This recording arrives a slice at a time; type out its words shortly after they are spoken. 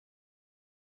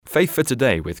Faith for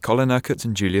Today with Colin Urquhart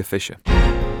and Julia Fisher.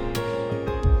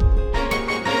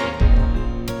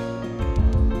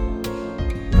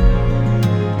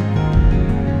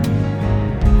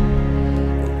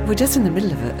 We're just in the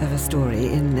middle of a story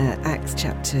in Acts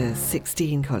chapter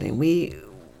 16, Colin.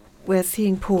 We're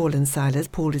seeing Paul and Silas.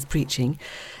 Paul is preaching,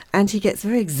 and he gets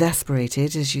very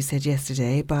exasperated, as you said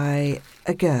yesterday, by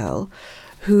a girl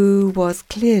who was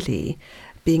clearly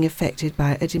being affected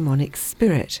by a demonic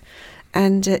spirit.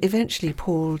 And eventually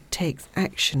Paul takes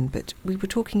action, but we were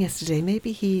talking yesterday,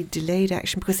 maybe he delayed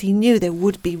action because he knew there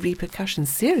would be repercussions,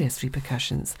 serious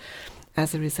repercussions,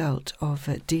 as a result of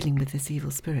dealing with this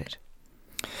evil spirit.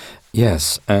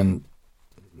 Yes, and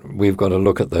we've got to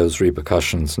look at those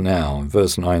repercussions now. In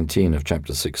verse 19 of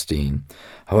chapter 16,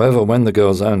 however, when the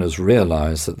girl's owners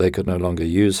realized that they could no longer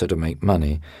use her to make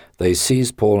money, they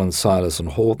seized Paul and Silas and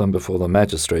hauled them before the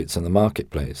magistrates in the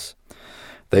marketplace.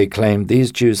 They claimed,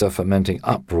 "These Jews are fomenting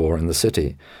uproar in the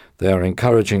city. They are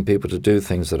encouraging people to do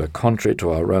things that are contrary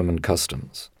to our Roman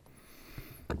customs."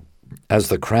 As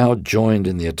the crowd joined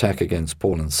in the attack against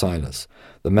Paul and Silas,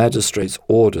 the magistrates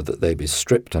ordered that they be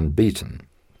stripped and beaten.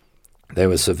 They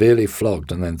were severely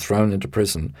flogged and then thrown into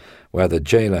prison, where the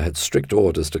jailer had strict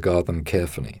orders to guard them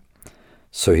carefully.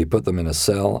 So he put them in a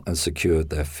cell and secured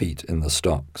their feet in the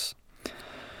stocks.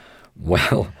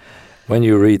 Well, when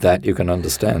you read that, you can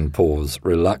understand Paul's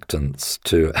reluctance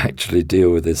to actually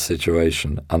deal with this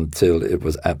situation until it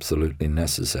was absolutely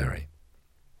necessary.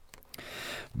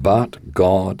 But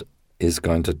God is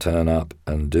going to turn up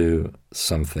and do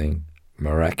something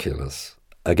miraculous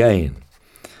again.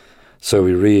 So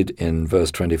we read in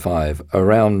verse 25,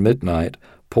 around midnight,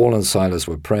 Paul and Silas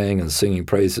were praying and singing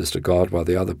praises to God while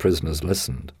the other prisoners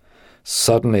listened.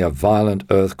 Suddenly a violent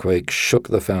earthquake shook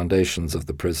the foundations of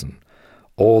the prison.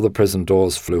 All the prison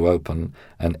doors flew open,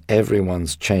 and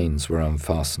everyone's chains were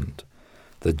unfastened.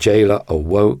 The jailer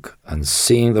awoke, and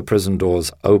seeing the prison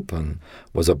doors open,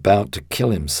 was about to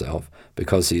kill himself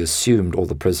because he assumed all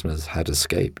the prisoners had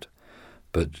escaped.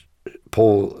 But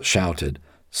Paul shouted,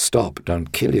 "Stop,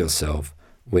 don't kill yourself,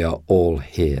 we are all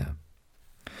here."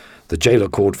 The jailer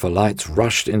called for lights,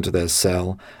 rushed into their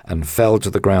cell, and fell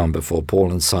to the ground before Paul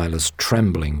and Silas,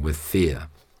 trembling with fear.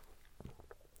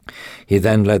 He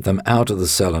then led them out of the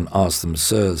cell and asked them,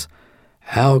 "Sirs,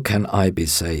 how can I be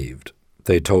saved?"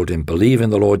 They told him, "Believe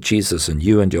in the Lord Jesus, and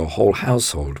you and your whole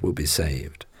household will be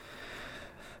saved."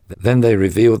 Then they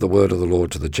revealed the word of the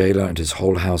Lord to the jailer and his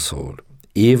whole household.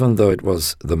 Even though it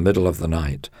was the middle of the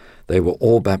night, they were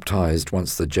all baptized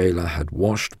once the jailer had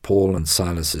washed Paul and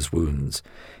Silas's wounds.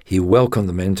 He welcomed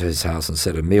them into his house and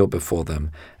set a meal before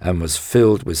them, and was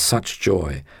filled with such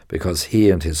joy because he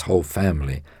and his whole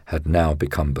family had now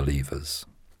become believers.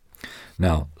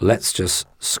 Now, let's just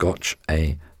scotch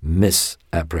a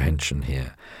misapprehension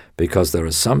here, because there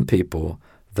are some people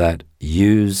that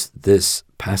use this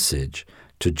passage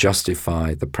to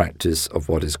justify the practice of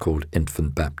what is called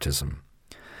infant baptism.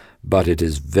 But it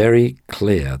is very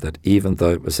clear that even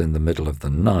though it was in the middle of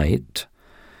the night,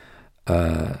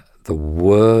 the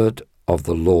word of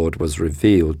the Lord was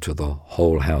revealed to the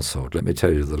whole household. Let me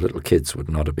tell you, the little kids would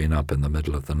not have been up in the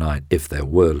middle of the night if there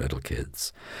were little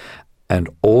kids. And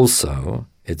also,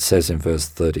 it says in verse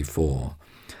 34,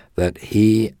 that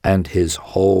he and his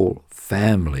whole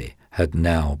family had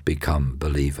now become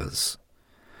believers.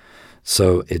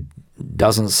 So it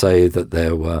doesn't say that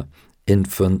there were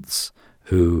infants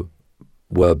who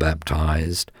were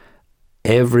baptized.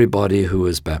 Everybody who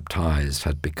was baptized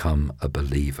had become a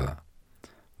believer.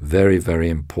 Very, very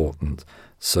important,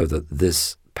 so that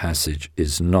this passage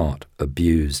is not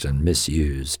abused and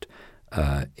misused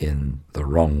in the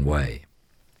wrong way.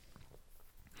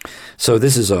 So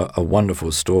this is a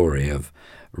wonderful story of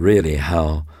really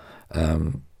how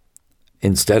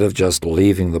instead of just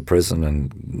leaving the prison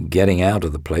and getting out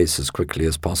of the place as quickly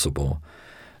as possible,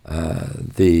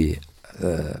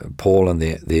 Paul and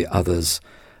the others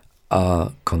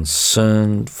are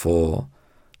concerned for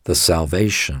the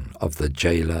salvation of the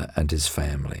jailer and his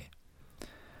family.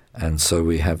 And so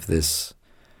we have this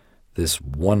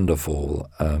wonderful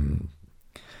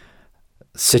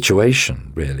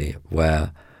situation, really,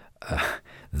 where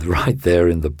right there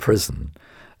in the prison,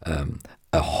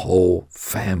 a whole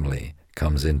family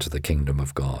comes into the kingdom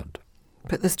of God.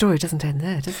 But the story doesn't end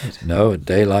there, does it? No, at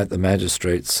daylight the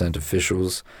magistrates sent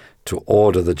officials to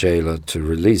order the jailer to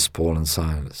release Paul and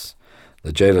Silas.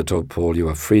 The jailer told Paul, "You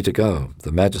are free to go.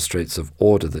 The magistrates have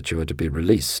ordered that you are to be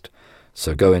released,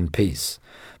 so go in peace."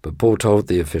 But Paul told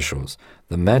the officials,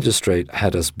 "The magistrate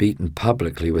had us beaten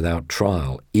publicly without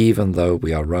trial, even though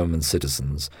we are Roman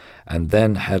citizens, and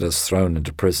then had us thrown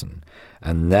into prison.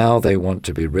 And now they want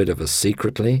to be rid of us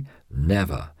secretly?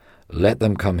 Never. Let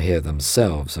them come here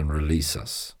themselves and release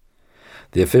us."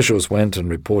 The officials went and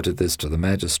reported this to the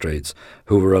magistrates,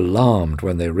 who were alarmed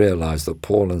when they realized that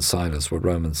Paul and Silas were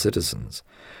Roman citizens.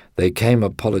 They came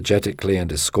apologetically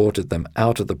and escorted them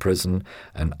out of the prison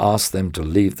and asked them to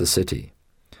leave the city.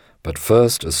 But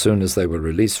first, as soon as they were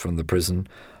released from the prison,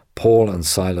 Paul and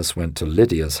Silas went to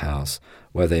Lydia's house,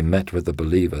 where they met with the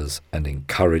believers and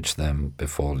encouraged them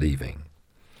before leaving.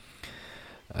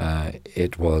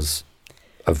 It was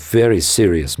a very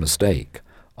serious mistake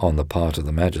on the part of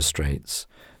the magistrates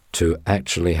to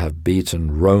actually have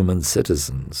beaten Roman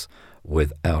citizens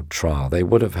without trial. They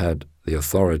would have had the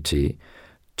authority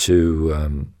to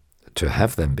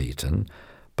have them beaten,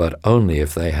 but only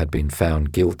if they had been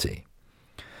found guilty.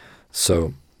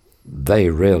 So they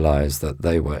realized that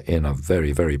they were in a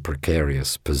very, very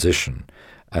precarious position,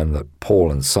 and that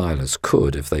Paul and Silas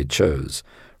could, if they chose,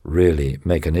 really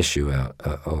make an issue out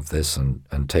of this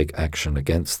and take action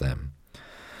against them.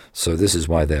 So this is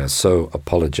why they are so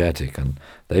apologetic, and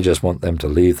they just want them to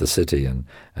leave the city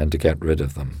and to get rid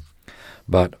of them.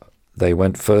 But they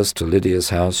went first to Lydia's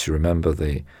house. You remember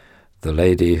the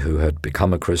lady who had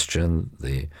become a Christian,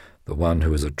 the one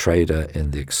who was a trader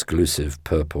in the exclusive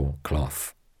purple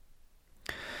cloth.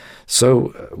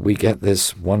 So we get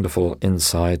this wonderful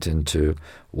insight into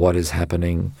what is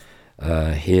happening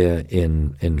here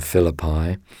in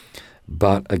Philippi.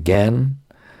 But again,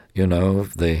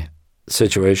 the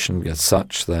situation gets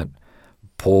such that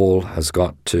Paul has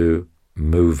got to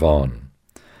move on.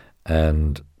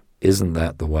 And isn't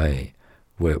that the way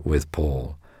with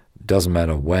Paul? It doesn't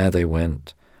matter where they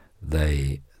went,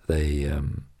 they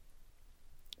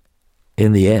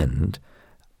in the end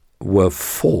were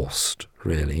forced,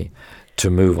 really, to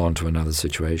move on to another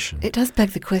situation. It does beg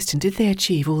the question, did they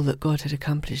achieve all that God had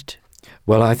accomplished?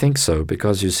 Well, I think so,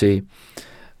 because you see,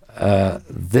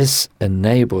 this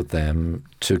enabled them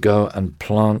to go and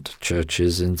plant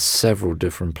churches in several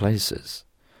different places.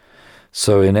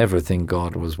 So in everything,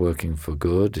 God was working for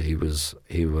good. He was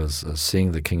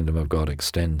seeing the kingdom of God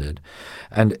extended.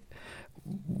 And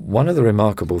one of the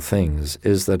remarkable things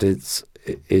is that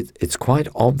it's quite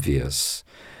obvious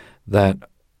that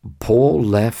Paul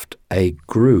left a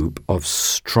group of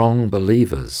strong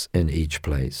believers in each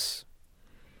place.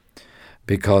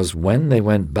 Because when they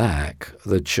went back,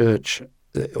 the church,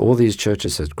 all these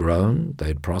churches had grown,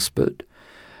 they'd prospered,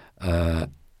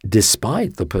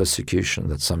 despite the persecution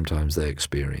that sometimes they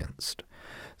experienced.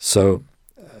 So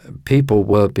people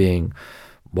were being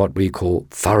what we call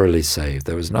thoroughly saved.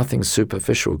 There was nothing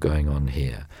superficial going on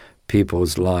here.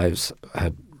 People's lives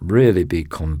had really been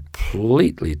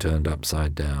completely turned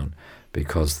upside down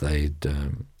because they'd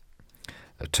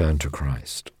turned to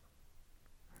Christ.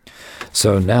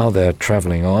 So now they're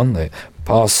traveling on. They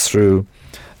pass through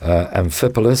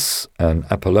Amphipolis and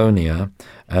Apollonia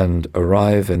and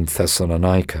arrive in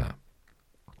Thessalonica.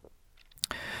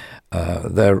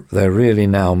 They're really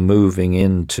now moving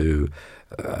into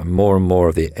more and more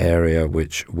of the area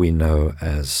which we know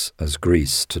as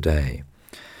Greece today.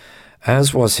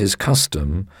 As was his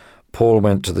custom, Paul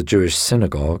went to the Jewish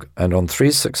synagogue and on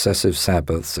 3 successive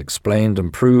Sabbaths explained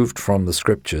and proved from the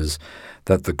Scriptures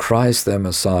that the Christ, their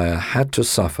Messiah, had to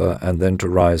suffer and then to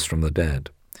rise from the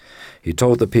dead. He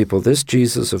told the people, "This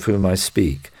Jesus of whom I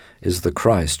speak is the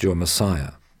Christ, your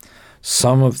Messiah."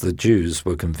 Some of the Jews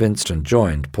were convinced and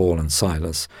joined Paul and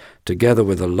Silas, together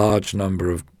with a large number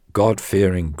of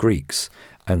God-fearing Greeks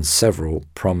and several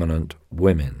prominent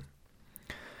women.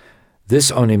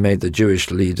 This only made the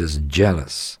Jewish leaders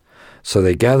jealous, so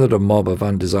they gathered a mob of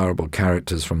undesirable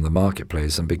characters from the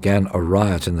marketplace and began a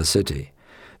riot in the city.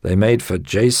 They made for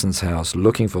Jason's house,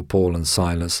 looking for Paul and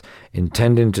Silas,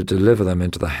 intending to deliver them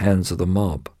into the hands of the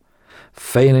mob.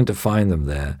 Failing to find them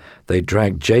there, they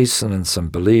dragged Jason and some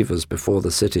believers before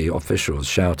the city officials,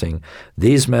 shouting,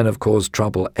 "These men have caused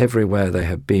trouble everywhere they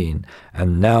have been,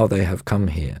 and now they have come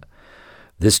here.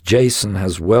 This Jason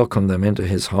has welcomed them into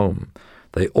his home.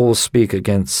 They all speak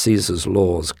against Caesar's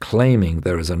laws, claiming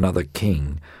there is another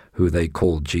king who they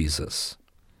call Jesus."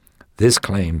 This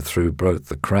claim threw both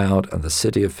the crowd and the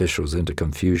city officials into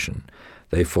confusion.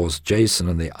 They forced Jason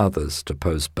and the others to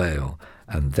post bail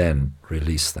and then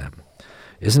release them.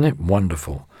 Isn't it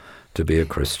wonderful to be a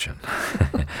Christian?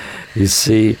 You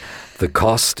see the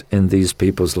cost in these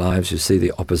people's lives. You see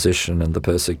the opposition and the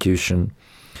persecution.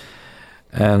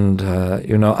 And,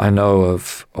 I know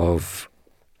of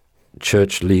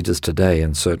church leaders today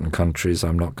in certain countries,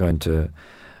 I'm not going to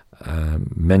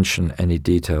mention any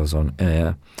details on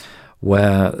air,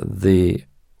 where the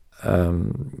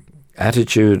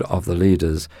attitude of the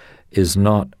leaders is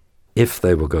not if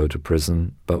they will go to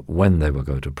prison, but when they will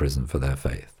go to prison for their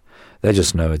faith. They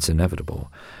just know it's inevitable.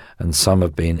 and some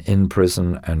have been in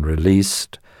prison and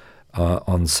released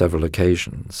on several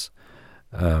occasions.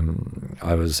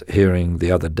 I was hearing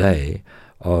the other day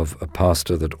of a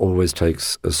pastor that always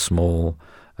takes a small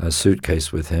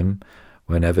suitcase with him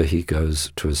whenever he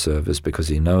goes to a service, because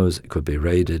he knows it could be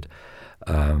raided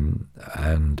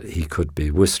and he could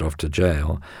be whisked off to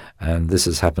jail. And this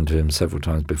has happened to him several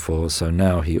times before, so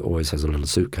now he always has a little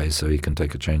suitcase so he can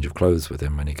take a change of clothes with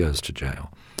him when he goes to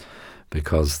jail,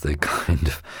 because the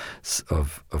kind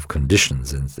of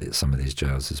conditions in some of these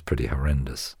jails is pretty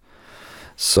horrendous.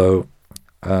 So,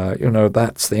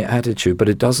 that's the attitude, but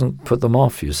it doesn't put them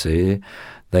off, you see.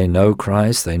 They know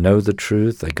Christ, they know the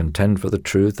truth, they contend for the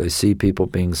truth, they see people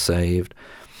being saved.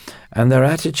 And their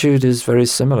attitude is very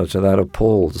similar to that of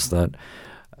Paul's, that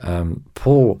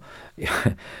Paul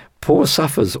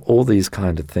suffers all these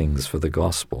kind of things for the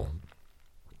gospel.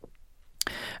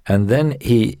 And then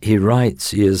he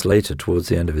writes years later, towards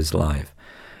the end of his life,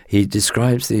 he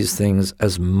describes these things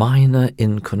as minor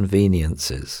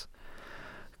inconveniences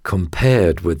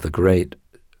compared with the great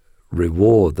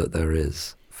reward that there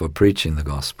is for preaching the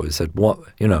gospel. He said, what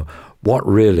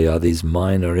really are these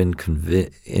minor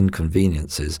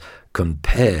inconveniences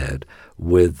compared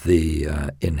with the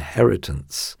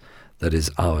inheritance that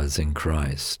is ours in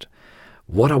Christ?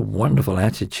 What a wonderful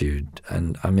attitude.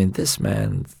 And I mean, this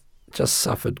man just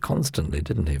suffered constantly,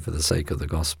 didn't he, for the sake of the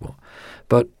gospel,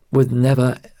 but with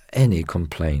never any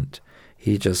complaint.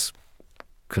 He just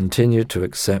continued to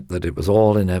accept that it was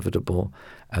all inevitable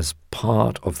as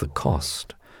part of the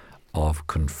cost of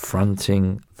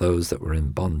confronting those that were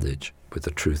in bondage with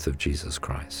the truth of Jesus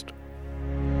Christ.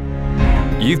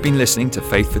 You've been listening to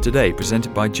Faith for Today,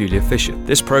 presented by Julia Fisher.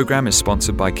 This program is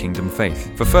sponsored by Kingdom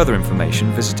Faith. For further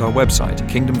information, visit our website,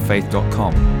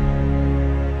 kingdomfaith.com.